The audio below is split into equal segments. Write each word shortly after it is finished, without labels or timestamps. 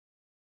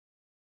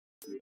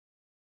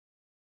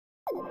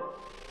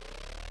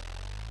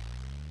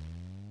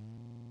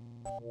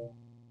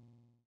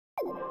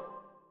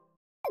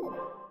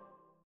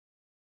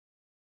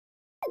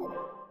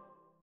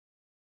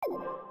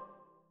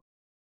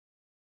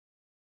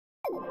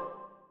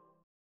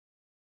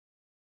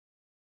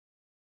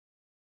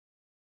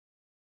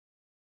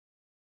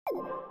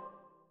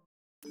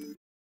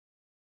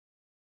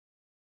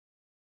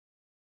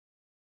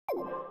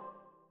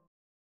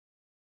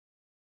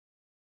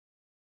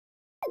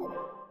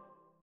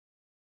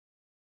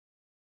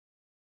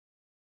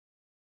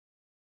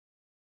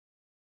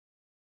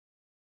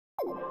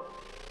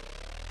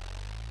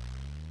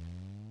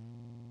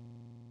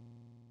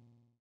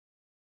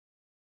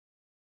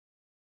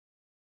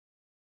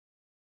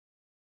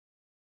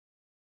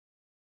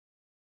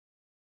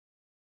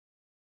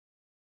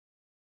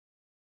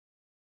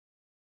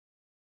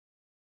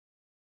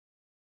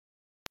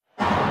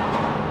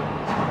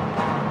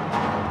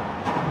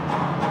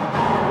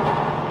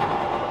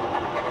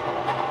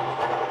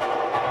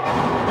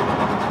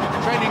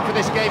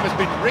This game has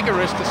been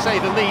rigorous, to say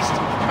the least.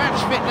 Match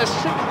fitness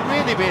shouldn't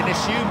really be an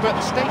issue, but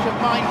state of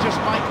mind just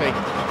might be.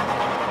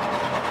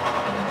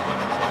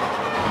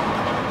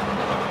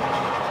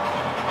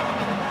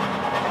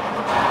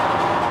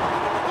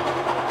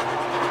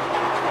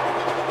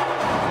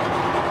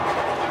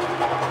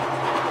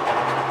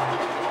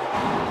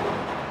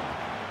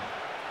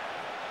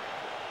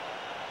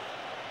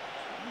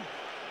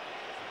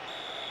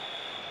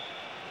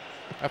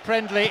 A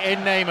friendly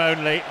in name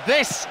only.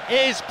 This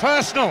is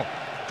personal.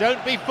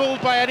 Don't be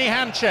fooled by any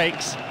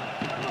handshakes.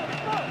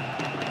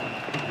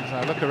 As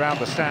I look around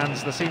the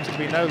stands, there seems to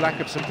be no lack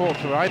of support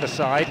for either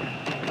side.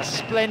 A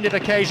splendid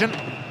occasion.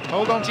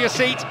 Hold on to your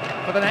seat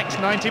for the next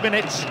 90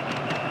 minutes.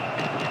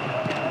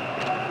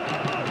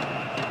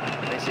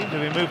 They seem to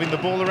be moving the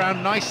ball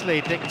around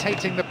nicely,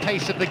 dictating the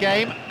pace of the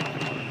game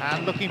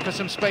and looking for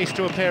some space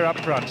to appear up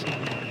front.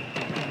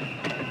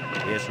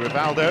 Here's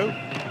Rivaldo.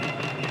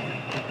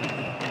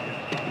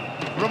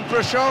 Room for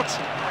a shot.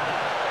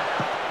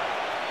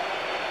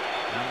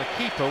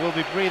 The keeper will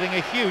be breathing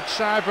a huge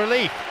sigh of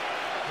relief.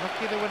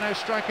 Lucky there were no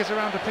strikers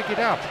around to pick it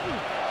up.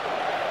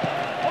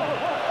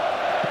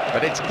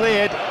 But it's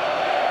cleared.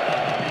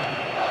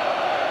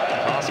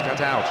 Pass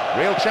cut out.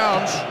 Real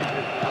chance.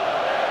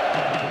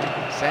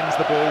 Sends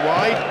the ball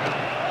wide.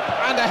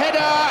 And a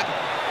header!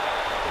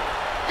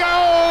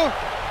 Goal!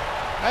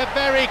 A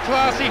very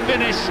classy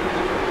finish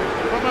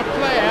from a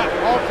player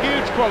of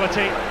huge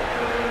quality.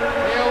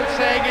 The old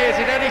saying is,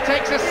 it only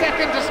takes a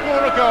second to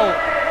score a goal.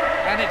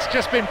 And it's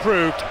just been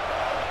proved.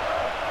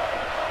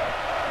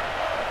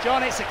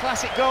 John, it's a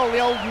classic goal, the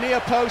old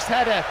near-post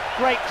header.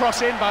 Great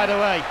cross-in, by the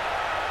way.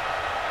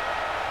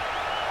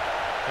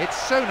 It's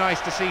so nice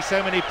to see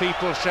so many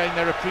people showing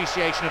their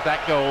appreciation of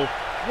that goal.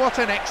 What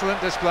an excellent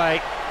display.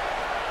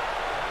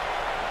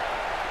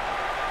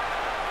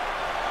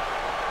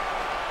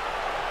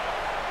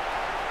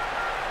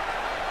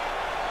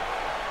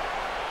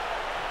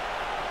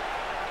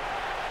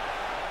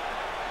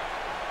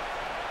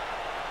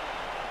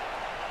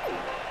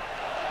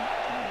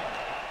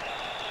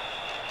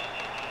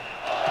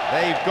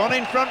 They've gone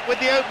in front with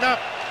the opener.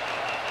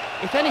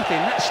 If anything,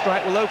 that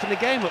strike will open the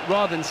game up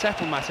rather than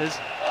settle matters.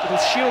 It'll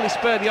surely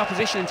spur the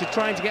opposition into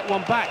trying to get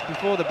one back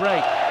before the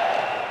break.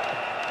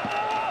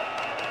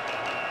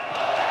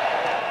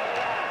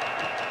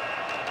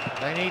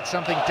 They need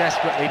something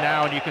desperately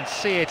now, and you can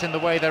see it in the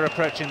way they're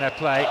approaching their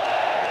play.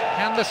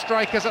 Can the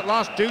strikers at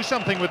last do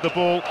something with the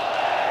ball?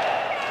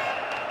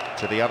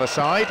 To the other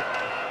side.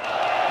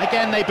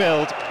 Again they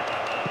build.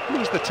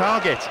 Who's the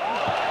target?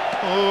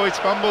 Oh, he's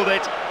fumbled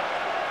it.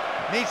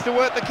 Needs to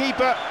work the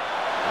keeper.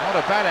 Not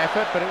a bad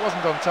effort, but it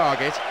wasn't on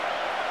target.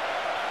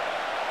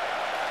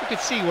 You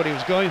could see what he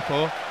was going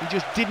for. He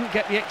just didn't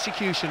get the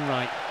execution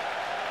right.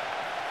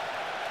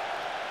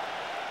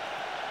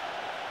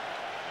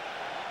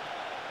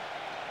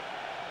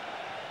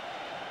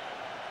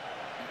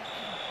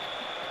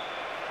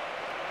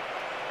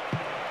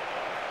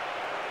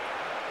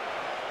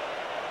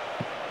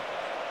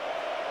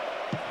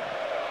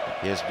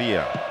 Here's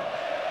Villa.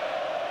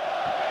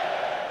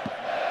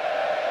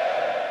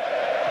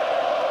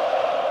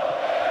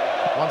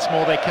 Once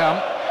more they come,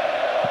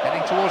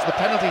 heading towards the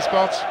penalty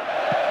spot.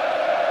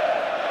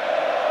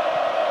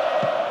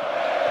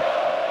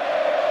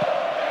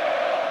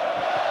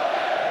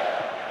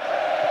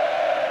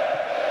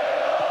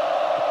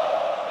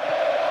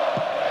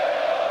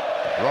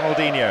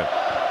 Ronaldinho.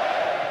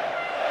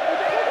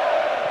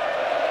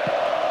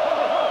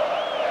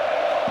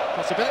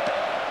 Possibility.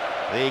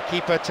 The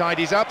keeper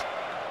tidies up.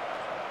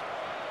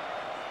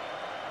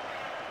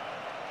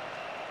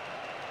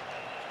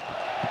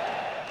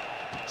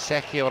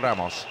 Sergio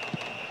Ramos.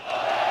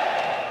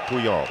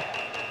 Puyol.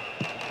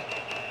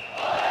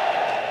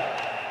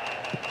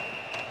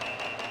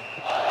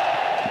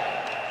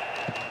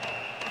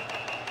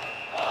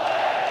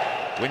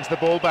 Wins the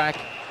ball back.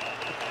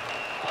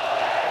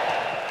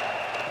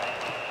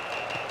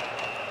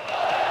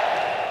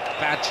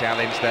 Bad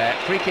challenge there.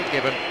 Free kick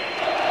given.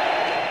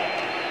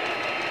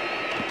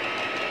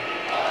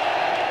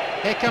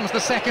 Here comes the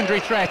secondary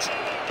threat.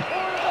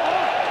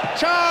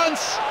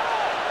 Chance!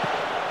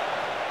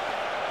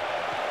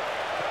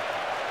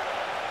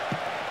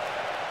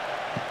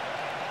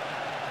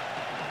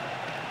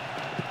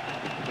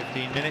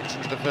 Minutes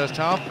into the first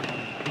half.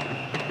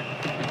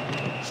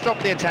 Stop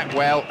the attack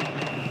well.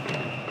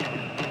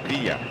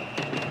 Villa.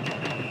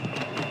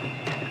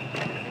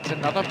 It's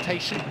another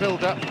patient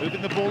build-up,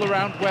 moving the ball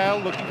around well,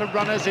 looking for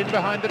runners in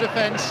behind the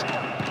defence.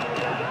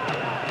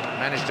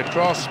 Managed to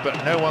cross,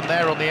 but no one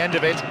there on the end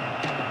of it.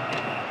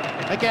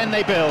 Again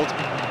they build.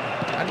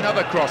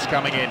 Another cross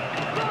coming in.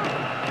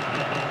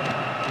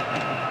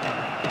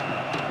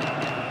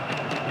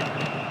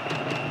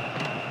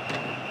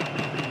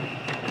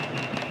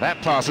 That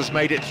pass has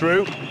made it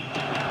through.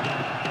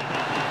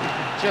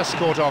 Just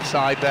caught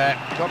offside there.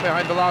 Got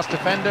behind the last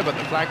defender, but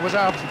the flag was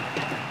up.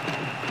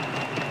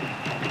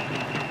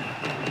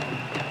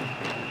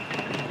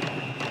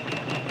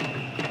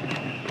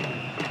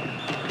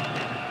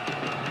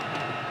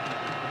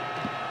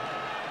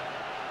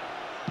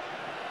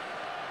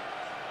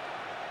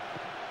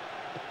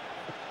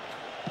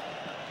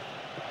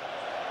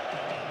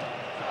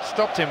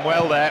 Stopped him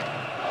well there.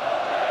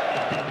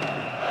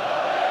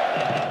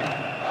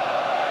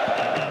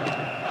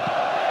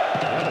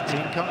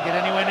 Team can't get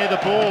anywhere near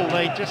the ball,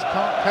 they just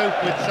can't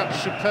cope with such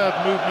superb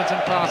movement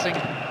and passing.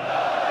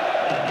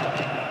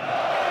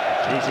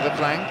 Through to the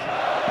flank.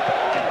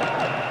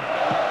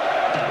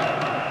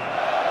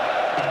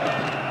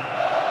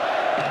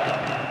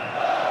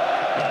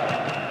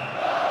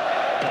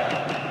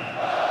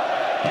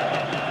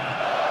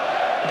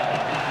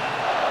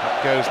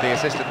 Up goes the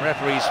assistant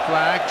referee's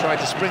flag, tried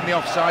to spring the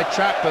offside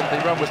trap, but the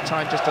run was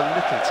timed just a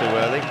little too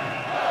early.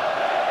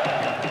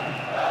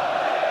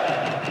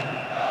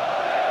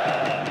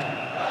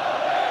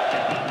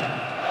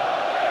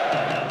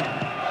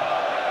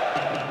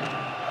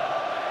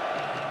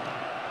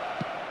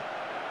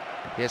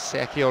 Here's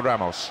Sergio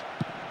Ramos.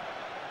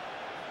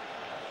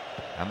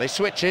 And they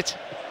switch it.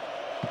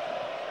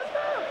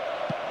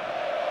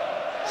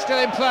 Still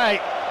in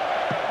play.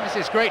 This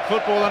is great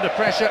football under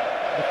pressure.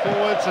 The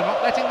forwards are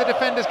not letting the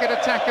defenders get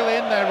a tackle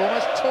in. They're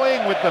almost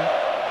toying with them.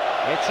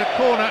 It's a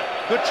corner.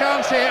 Good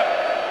chance here.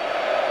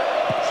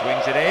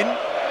 Swings it in.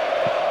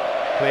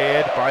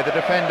 Cleared by the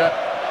defender.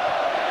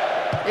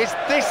 Is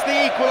this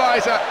the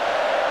equaliser?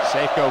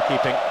 Safe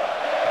goalkeeping.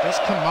 Does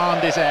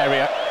command his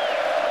area.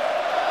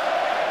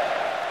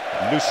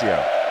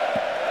 Lucio,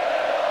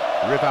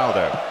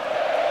 Rivaldo,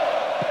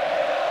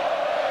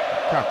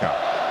 KAKA,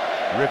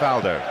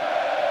 Rivaldo,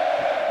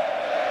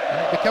 and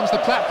it becomes the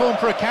platform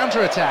for a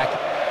counter-attack.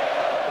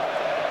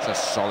 It's a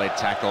solid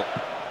tackle.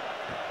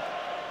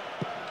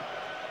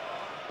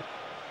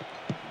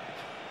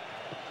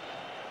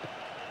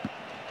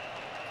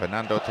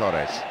 Fernando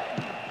Torres.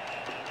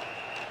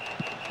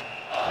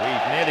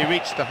 We've nearly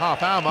reached the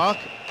half-hour mark.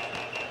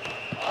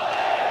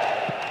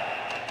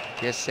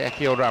 Here's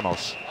Sergio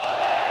Ramos.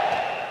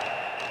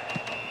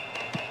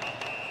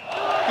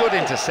 Good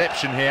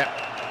interception here.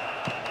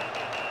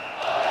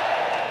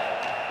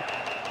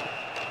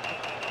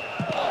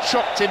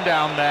 Chopped him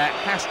down there,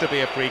 has to be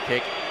a free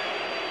kick.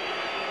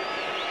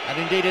 And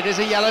indeed it is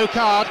a yellow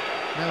card.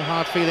 No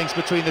hard feelings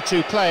between the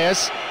two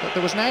players, but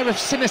there was an air of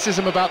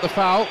cynicism about the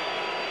foul.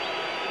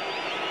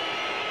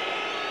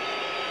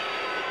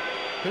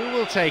 Who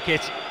will take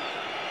it?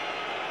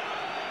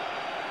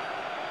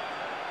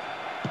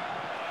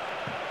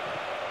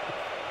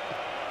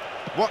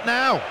 What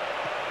now?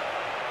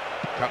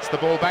 Cuts the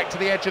ball back to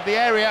the edge of the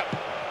area.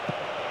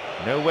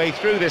 No way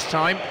through this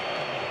time.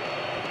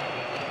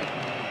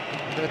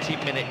 30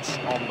 minutes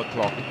on the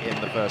clock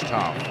in the first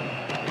half.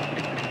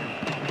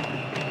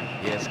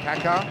 Here's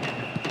KAKA.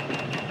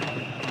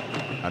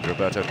 And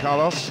Roberto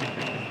Carlos.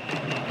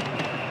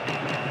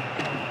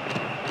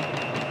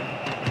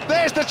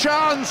 There's the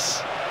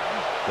chance!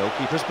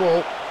 Goalkeeper's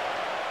ball.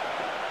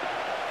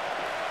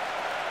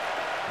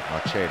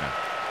 Marchena.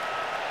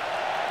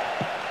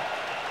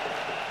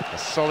 A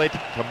solid,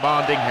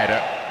 commanding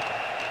header.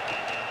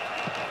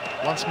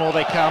 Once more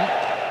they come.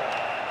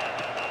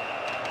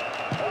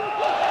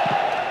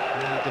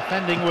 The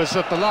defending was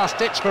of the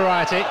last-ditch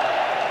variety.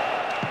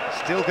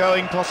 Still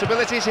going,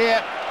 possibilities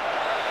here.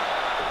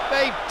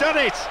 They've done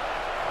it!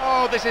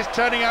 Oh, this is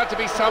turning out to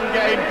be some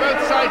game.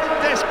 Both sides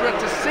desperate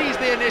to seize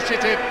the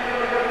initiative.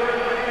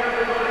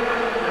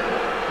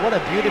 What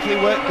a beautifully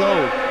worked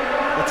goal.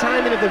 The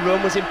timing of the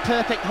run was in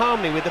perfect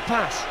harmony with the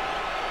pass.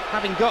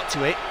 Having got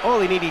to it,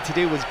 all he needed to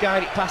do was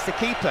guide it past the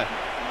keeper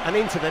and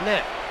into the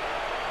net.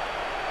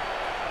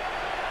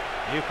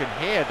 You can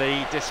hear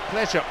the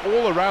displeasure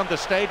all around the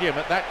stadium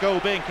at that goal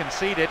being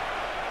conceded.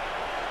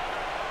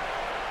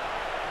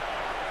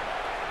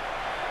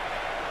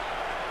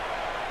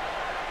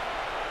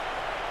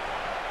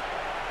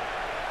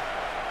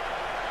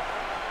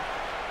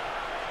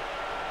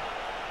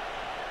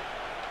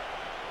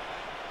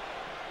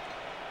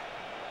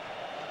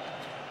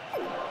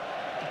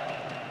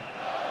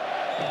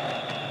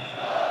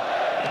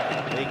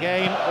 The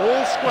game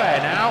all square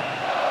now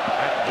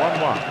at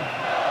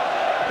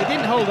 1-1. They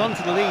didn't hold on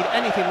to the lead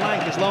anything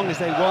like as long as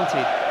they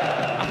wanted.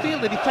 I feel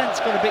the defence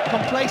got a bit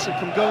complacent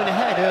from going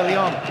ahead early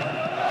on.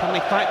 Can they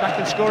fight back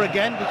and score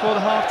again before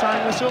the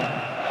half-time whistle?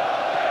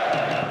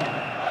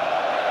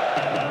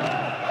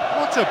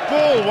 What a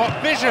ball, what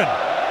vision!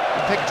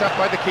 Picked up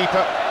by the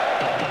keeper.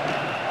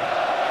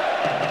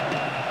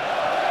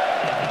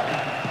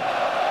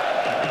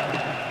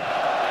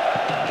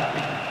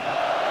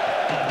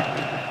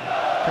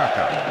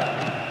 KAKA.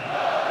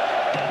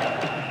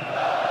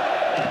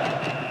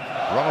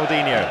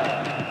 Ronaldinho.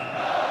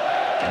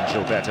 And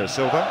Gilberto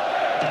Silva.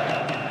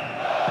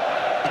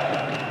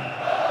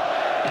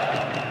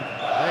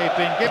 They've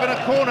been given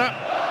a corner.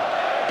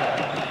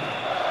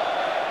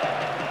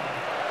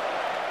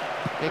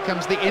 Here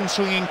comes the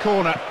in-swinging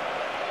corner.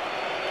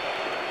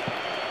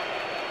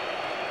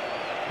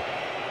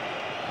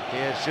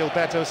 Here's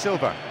Gilberto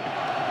Silva.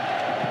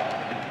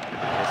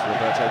 Here's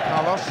Roberto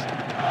Carlos.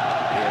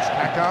 Here's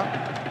KAKA.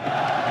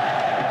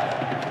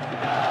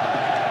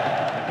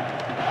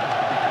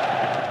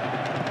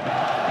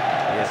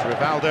 Here's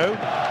Rivaldo.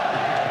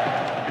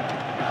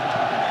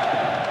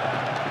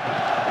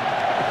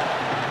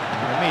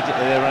 And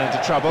immediately they run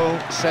into trouble,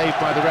 saved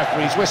by the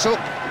referee's whistle.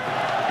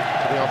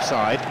 The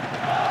offside.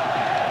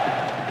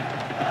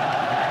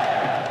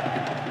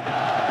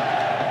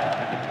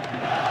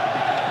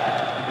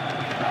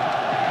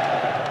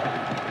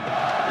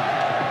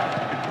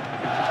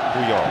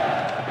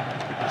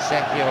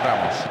 Sergio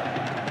Ramos.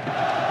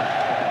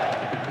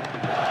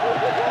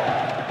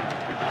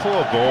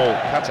 Poor ball,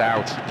 cut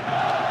out.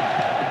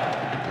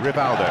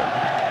 Rivaldo.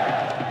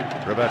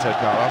 Roberto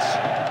Carlos.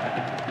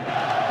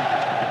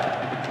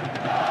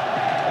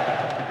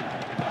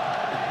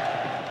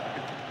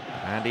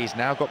 And he's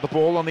now got the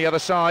ball on the other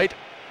side.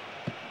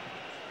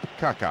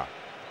 KAKA.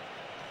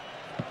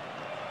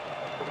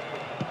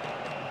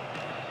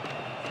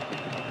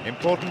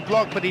 Important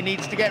block, but he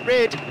needs to get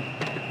rid.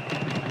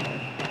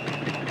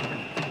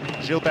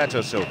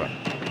 Gilberto Silva.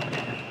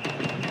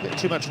 A bit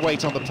too much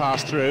weight on the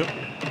pass through.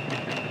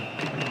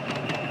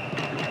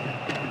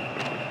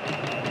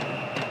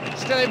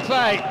 Still in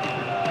play.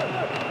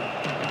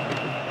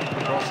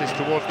 Crosses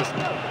towards the...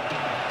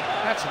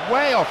 That's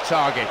way off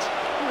target.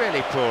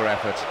 Really poor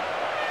effort.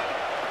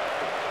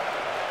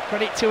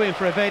 Credit to him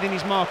for evading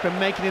his marker and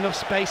making enough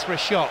space for a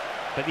shot,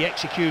 but the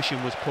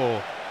execution was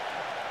poor.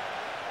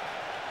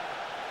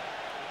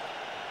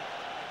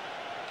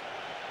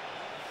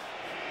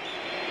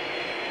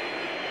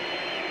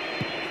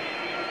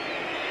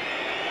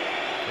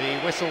 The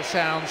whistle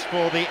sounds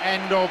for the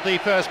end of the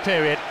first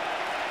period.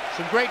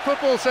 Some great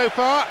football so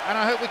far, and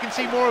I hope we can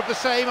see more of the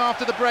same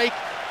after the break.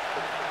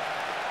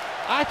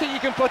 I think you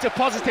can put a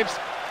positive...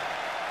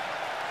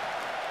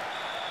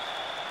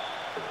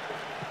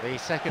 The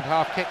second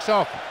half kicks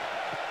off.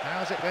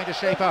 How's it going to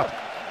shape up?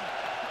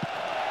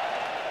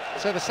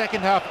 So the second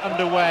half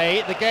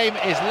underway, the game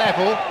is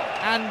level,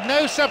 and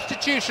no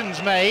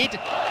substitutions made,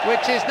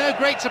 which is no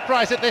great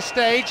surprise at this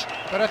stage,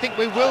 but I think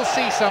we will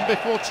see some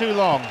before too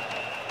long.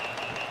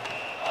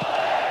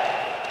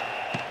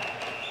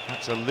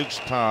 That's a loose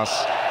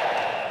pass.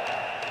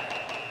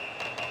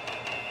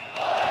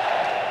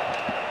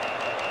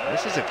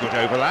 This is a good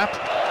overlap.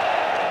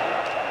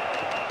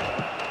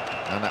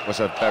 And that was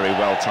a very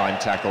well-timed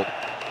tackle.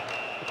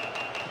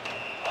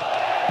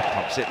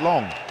 Pops it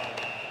long.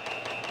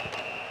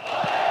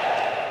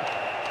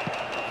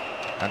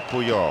 And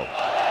Puyol.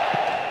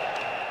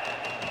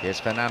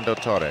 Here's Fernando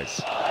Torres.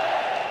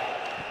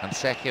 And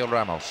Sergio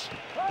Ramos.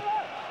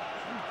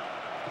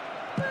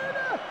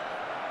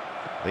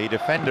 The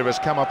defender has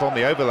come up on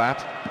the overlap.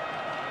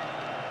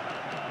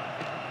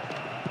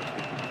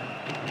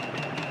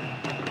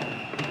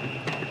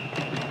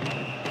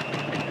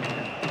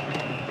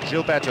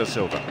 Gilberto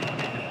Silva.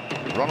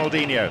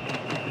 Ronaldinho.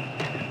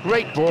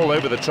 Great ball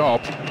over the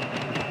top.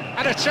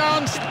 And a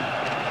chance!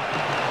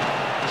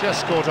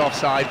 Just caught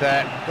offside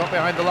there. Got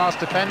behind the last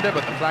defender,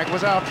 but the flag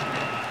was up.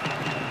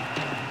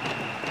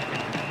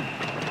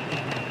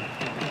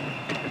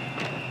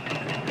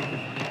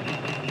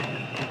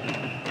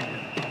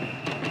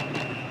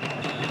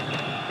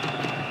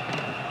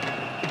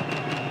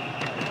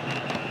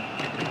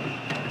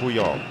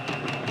 Puyol.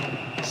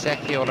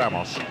 Sergio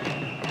Ramos.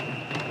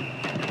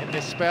 In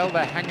this spell,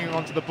 they're hanging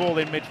on to the ball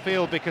in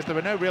midfield because there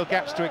are no real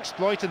gaps to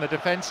exploit in the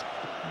defence.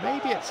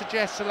 Maybe it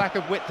suggests a lack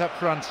of width up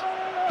front.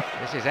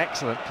 This is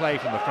excellent play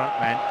from the front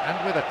men,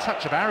 and with a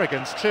touch of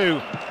arrogance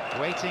too,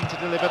 waiting to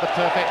deliver the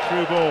perfect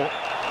through ball.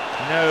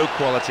 No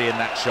quality in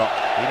that shot.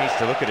 He needs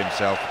to look at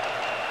himself.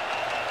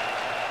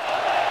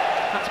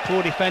 That's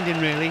poor defending,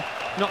 really.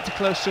 Not to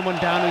close someone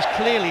down who's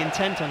clearly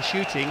intent on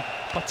shooting,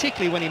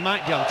 particularly when he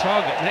might be on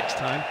target next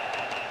time.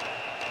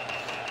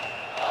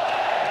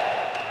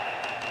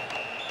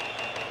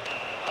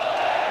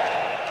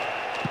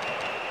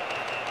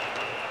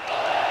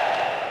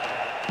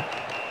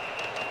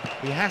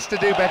 He has to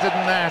do better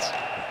than that.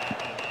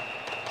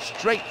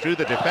 Straight through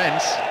the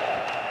defence.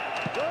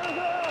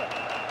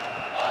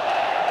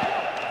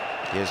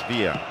 Here's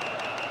Villa.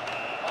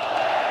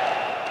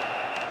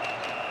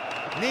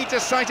 Needs a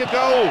sight of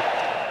goal.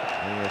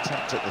 The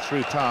attempt at the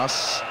through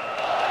pass.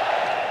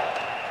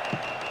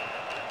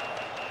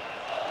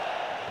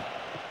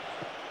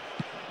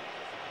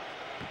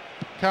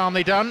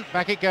 Calmly done,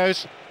 back it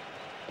goes.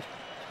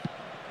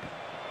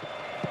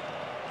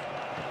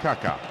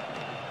 KAKA.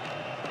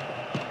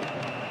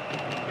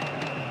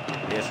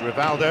 Here's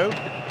Rivaldo.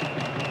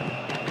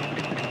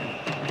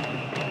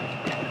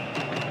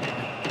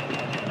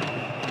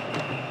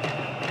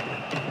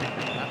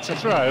 That's a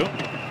throw.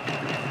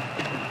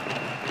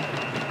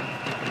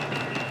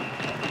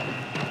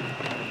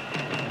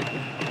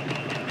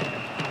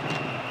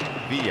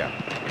 Villa.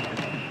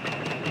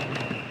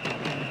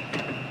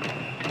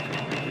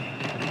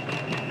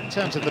 In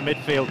terms of the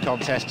midfield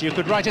contest, you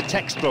could write a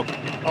textbook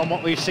on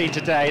what we've seen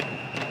today.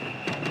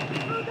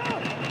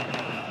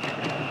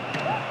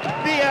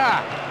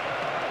 Villa!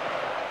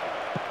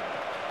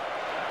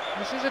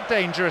 This is a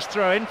dangerous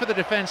throw-in for the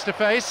defence to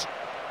face.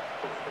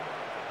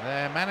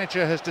 Their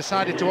manager has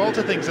decided to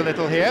alter things a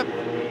little here.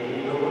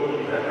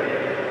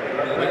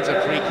 Wins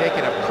a free kick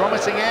in a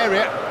promising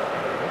area.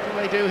 What do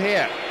they do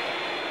here?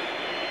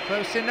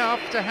 Close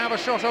enough to have a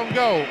shot on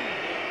goal.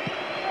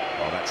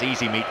 Oh, that's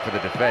easy meat for the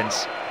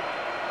defence.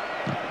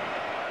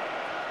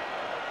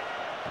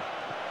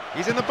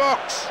 He's in the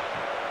box.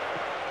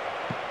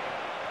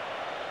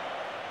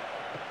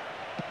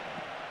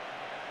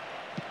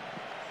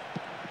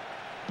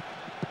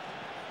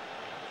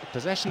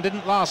 Possession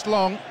didn't last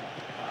long.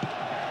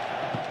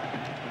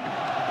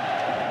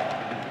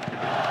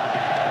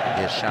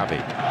 Here's XAVI.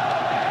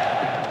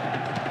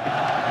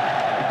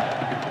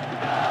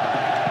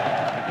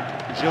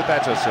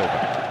 Gilberto Silva.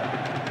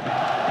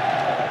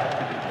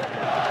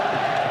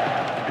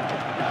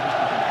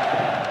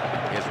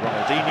 Here's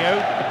Ronaldinho.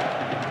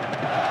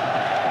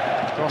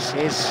 Cross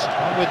is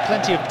on with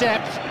plenty of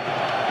depth.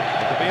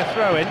 It could be a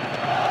throw-in.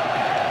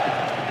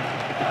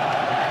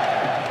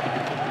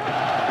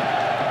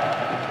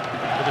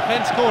 The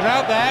defence caught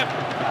out there.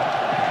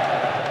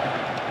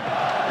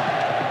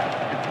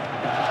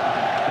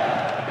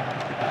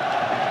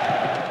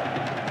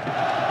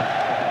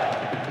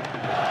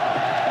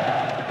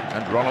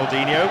 And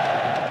Ronaldinho.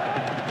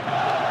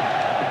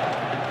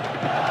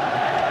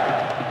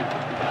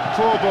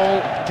 Poor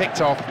ball,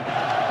 picked off.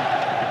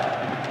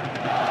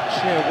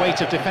 Sheer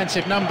weight of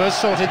defensive numbers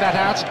sorted that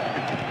out.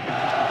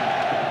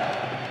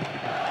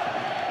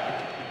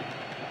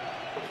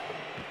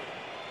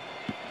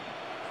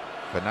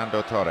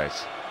 Fernando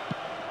Torres.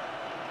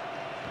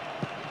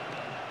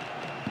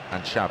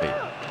 And XAVI.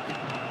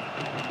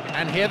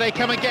 And here they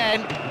come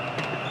again.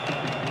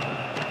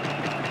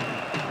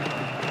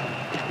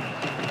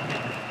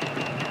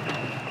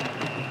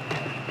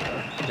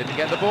 Didn't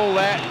get the ball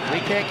there,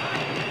 free kick.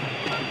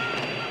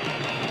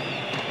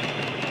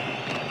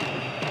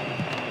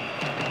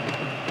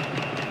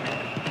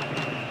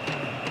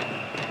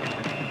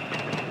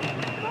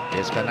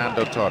 Here's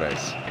Fernando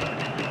Torres.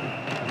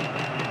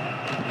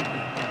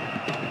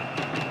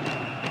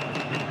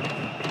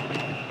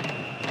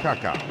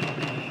 KAKA.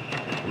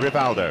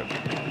 Rivaldo.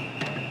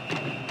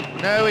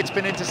 No, it's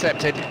been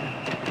intercepted.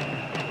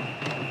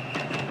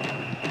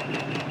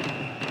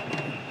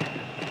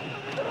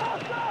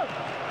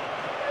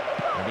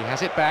 And he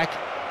has it back.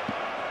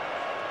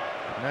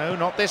 No,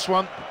 not this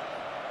one.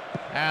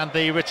 And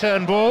the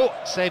return ball,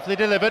 safely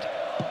delivered.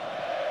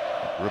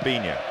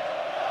 ROBINHO.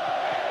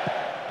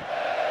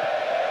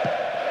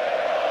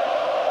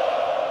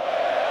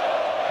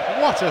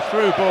 What a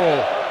through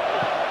ball.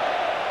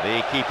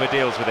 The keeper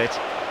deals with it.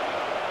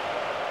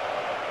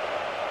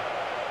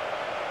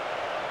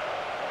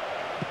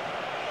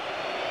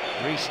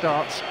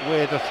 Restarts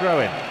with a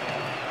throw-in.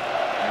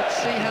 Let's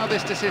see how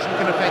this decision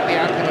can affect the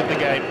outcome of the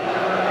game.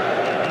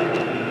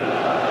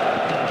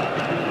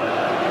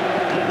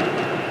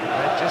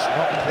 They're just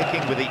not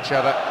clicking with each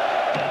other.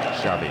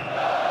 XAVI.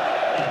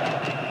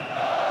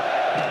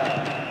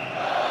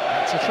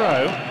 That's a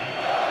throw.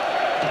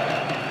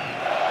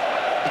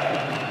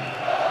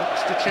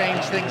 Looks to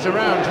change things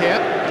around here.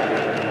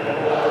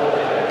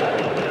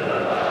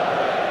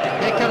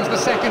 Here comes the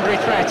secondary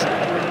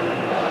threat.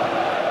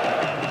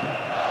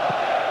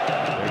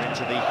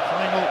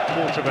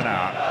 Quarter of an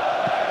hour.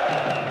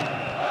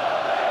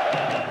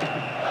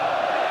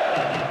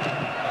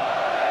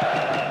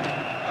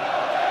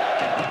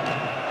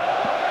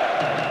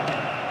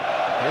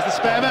 Here's the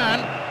spare man.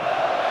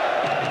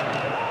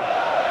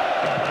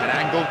 An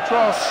angled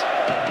cross.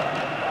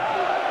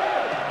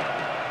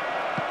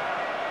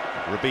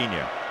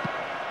 ROBINHO.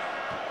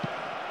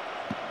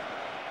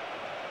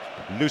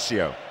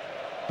 Lucio.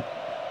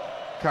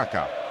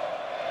 KAKA.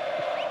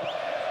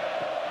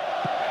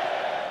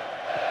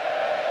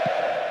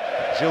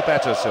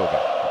 Gilberto Silva.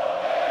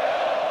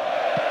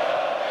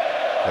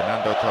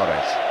 Fernando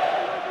Torres.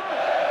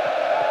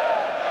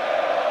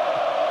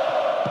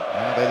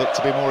 Now they look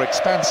to be more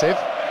expansive.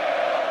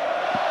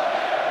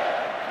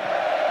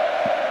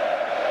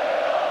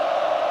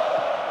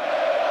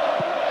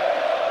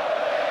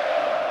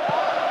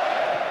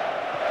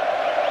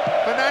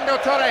 Fernando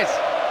Torres.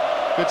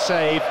 Good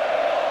save.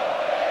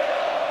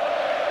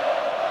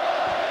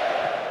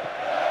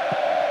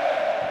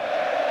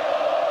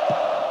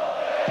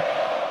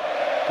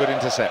 good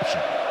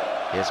interception.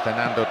 Here's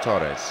Fernando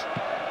Torres.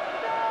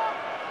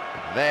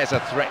 There's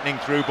a threatening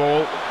through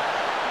ball.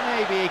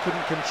 Maybe he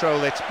couldn't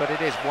control it, but it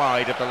is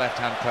wide of the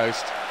left-hand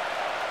post.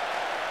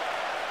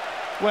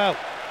 Well,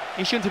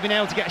 he shouldn't have been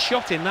able to get a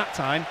shot in that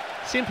time.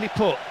 Simply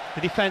put,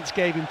 the defence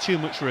gave him too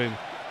much room.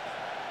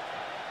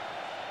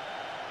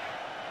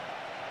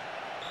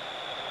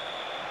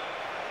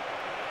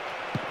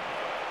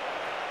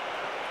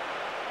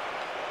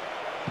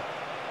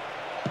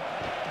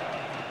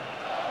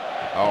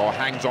 Oh,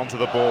 hangs onto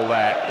the ball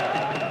there.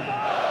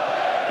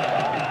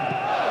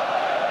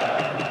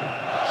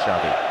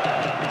 XAVI.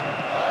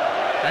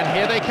 And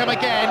here they come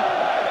again.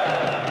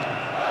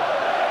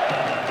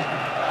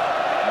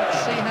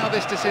 Let's see how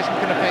this decision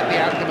can affect the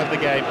outcome of the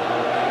game.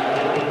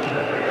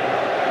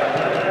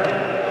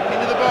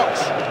 Into the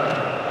box.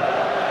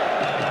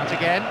 Out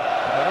again.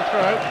 Another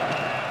throw.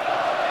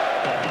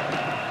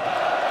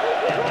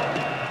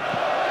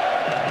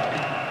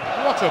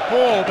 What a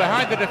ball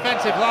behind the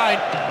defensive line.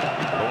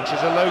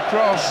 Launches a low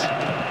cross.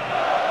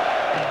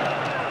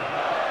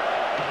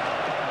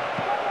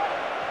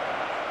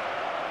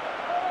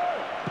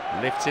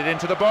 Lifts it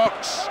into the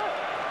box.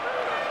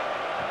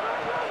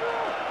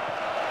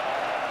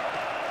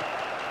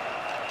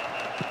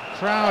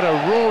 Crowd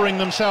are roaring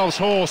themselves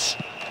hoarse.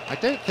 I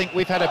don't think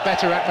we've had a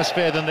better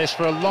atmosphere than this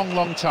for a long,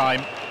 long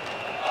time.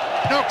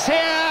 Knocks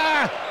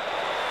here!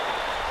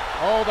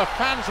 Oh, the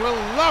fans will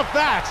love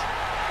that!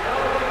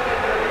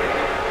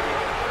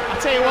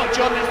 I tell you what,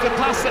 John, it's the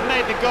pass that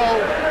made the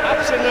goal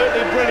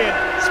absolutely brilliant.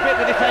 Split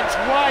the defence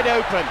wide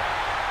open.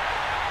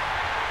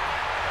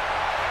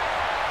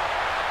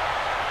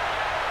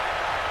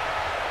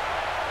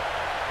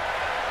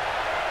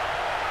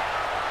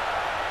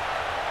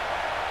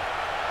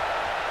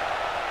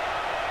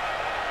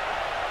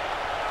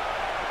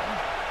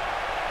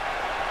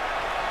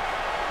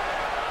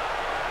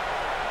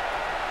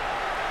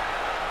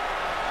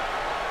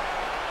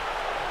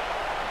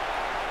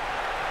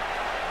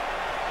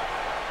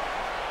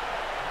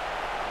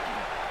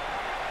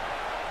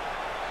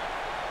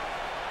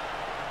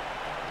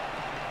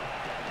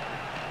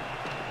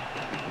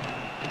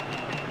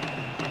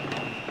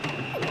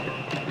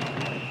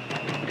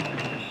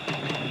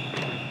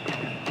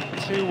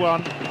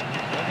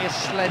 Only a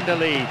slender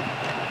lead,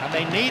 and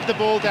they need the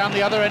ball down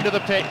the other end of the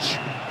pitch.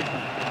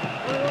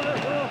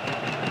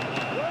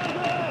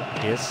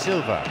 Here's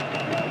Silva.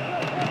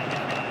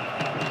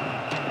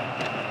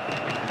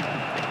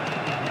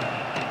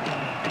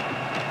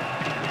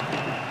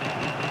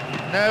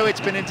 No,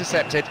 it's been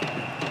intercepted.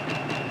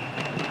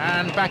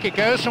 And back it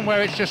goes from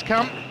where it's just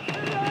come.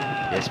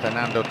 Here's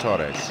Fernando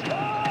Torres.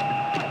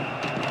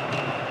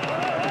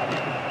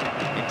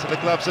 Into the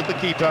gloves of the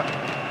keeper.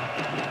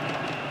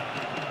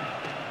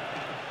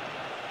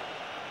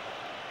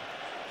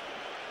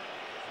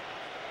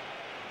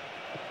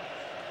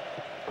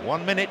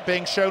 One minute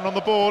being shown on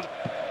the board.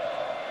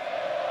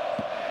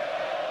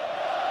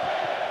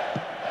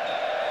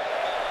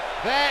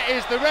 There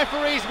is the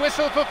referee's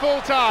whistle for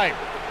full-time.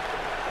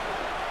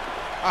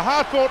 A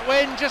hard-fought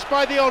win just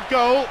by the odd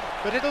goal,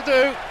 but it'll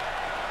do.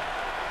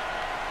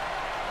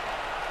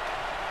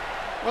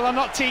 Well, I'm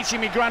not teaching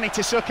me granny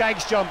to suck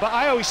eggs, John, but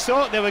I always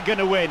thought they were going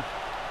to win.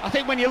 I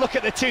think when you look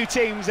at the two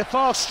teams, they're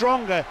far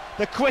stronger,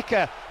 they're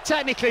quicker,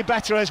 technically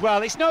better as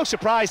well. It's no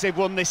surprise they've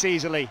won this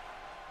easily.